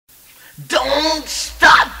Don't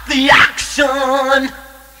stop the action.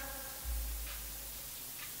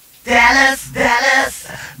 Dallas, Dallas,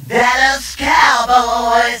 Dallas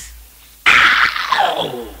Cowboys.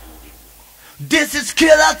 Ow! This is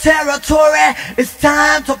killer territory. It's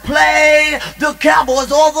time to play. The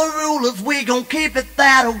Cowboys are the rulers. We gon' keep it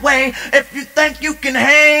that way. If you think you can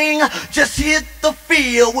hang, just hit the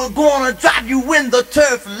field. We're gonna drive you in the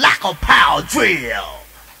turf like a power drill.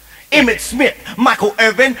 Emmett Smith, Michael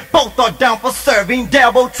Irvin, both are down for serving.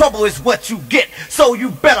 Double trouble is what you get, so you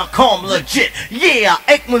better come legit. Yeah,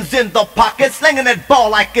 Aikman's in the pocket, slinging that ball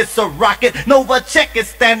like it's a rocket. Novacek is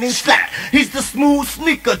standing slack, he's the smooth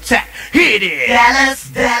sneak attack. Hit it! Dallas,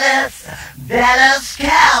 Dallas, Dallas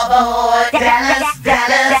Cowboys. Dallas,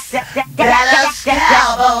 Dallas, Dallas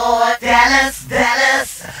Cowboys. Dallas,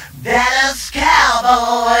 Dallas, Dallas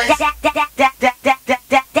Cowboys.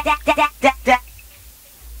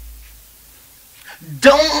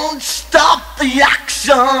 Don't stop the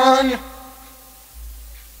action.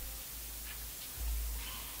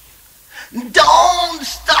 Don't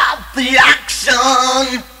stop the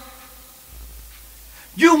action.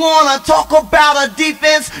 You wanna talk about a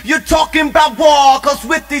defense? You're talking about war. Cause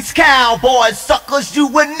with these Cowboys suckers you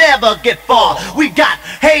will never get far. We got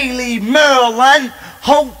Haley, Merlin,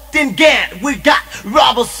 Holt and Gant. We got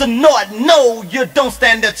Robertson Norton. No, you don't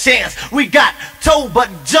stand a chance. We got Tobert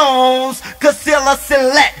Jones, Casillas and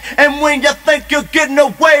Lett. And when you think you're getting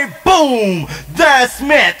away, boom, there's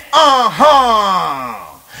Smith.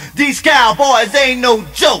 These Cowboys ain't no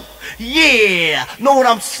joke. Yeah, know what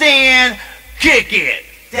I'm saying? Kick it.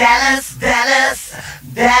 Dallas, Dallas,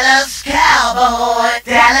 Dallas Cowboys.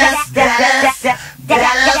 Dallas, Dallas,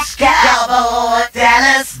 Dallas Cowboys.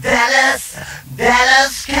 Dallas, Dallas,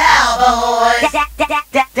 Dallas Cowboys.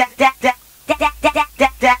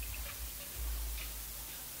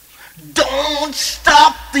 Don't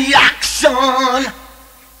stop the action.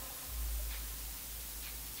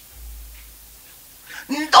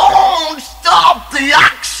 Don't stop the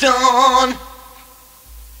action.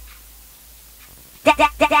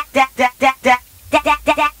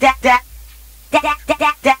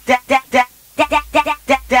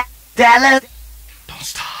 Dallas. Don't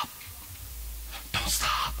stop. Don't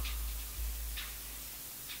stop.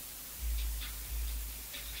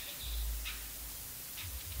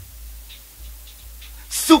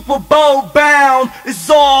 Super Bowl bound is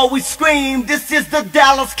all we scream. This is the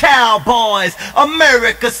Dallas Cowboys,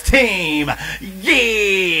 America's team.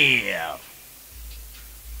 Yeah.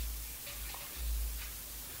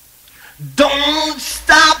 Don't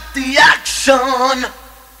stop the action.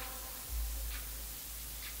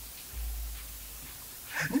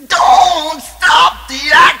 Don't stop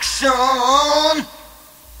the action.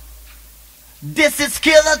 This is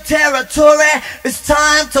killer territory. It's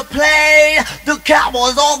time to play. The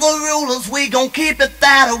Cowboys are the rulers. We gon' keep it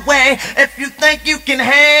that way. If you think you can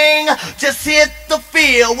hang, just hit the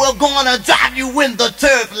field. We're gonna drive you in the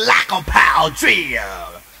turf like a power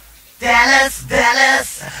drill. Dallas,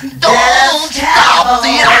 Dallas, don't stop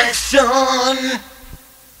the action.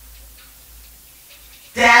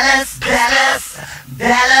 Dallas, Dallas,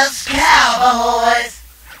 Dallas Cowboys.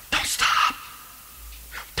 Don't stop.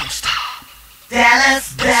 Don't stop.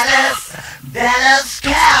 Dallas, Dallas, Dallas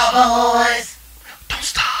Cowboys. Don't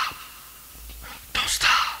stop. Don't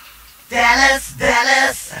stop. Dallas,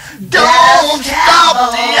 Dallas, don't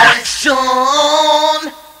stop the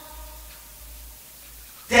action.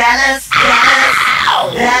 Dallas, Dallas,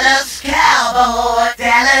 Dallas Cowboys.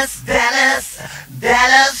 Dallas, Dallas,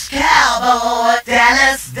 Dallas Cowboys.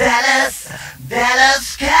 Dallas, Dallas,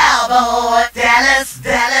 Dallas Cowboys. Dallas,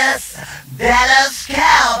 Dallas, Dallas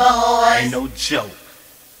Cowboys. Ain't no joke.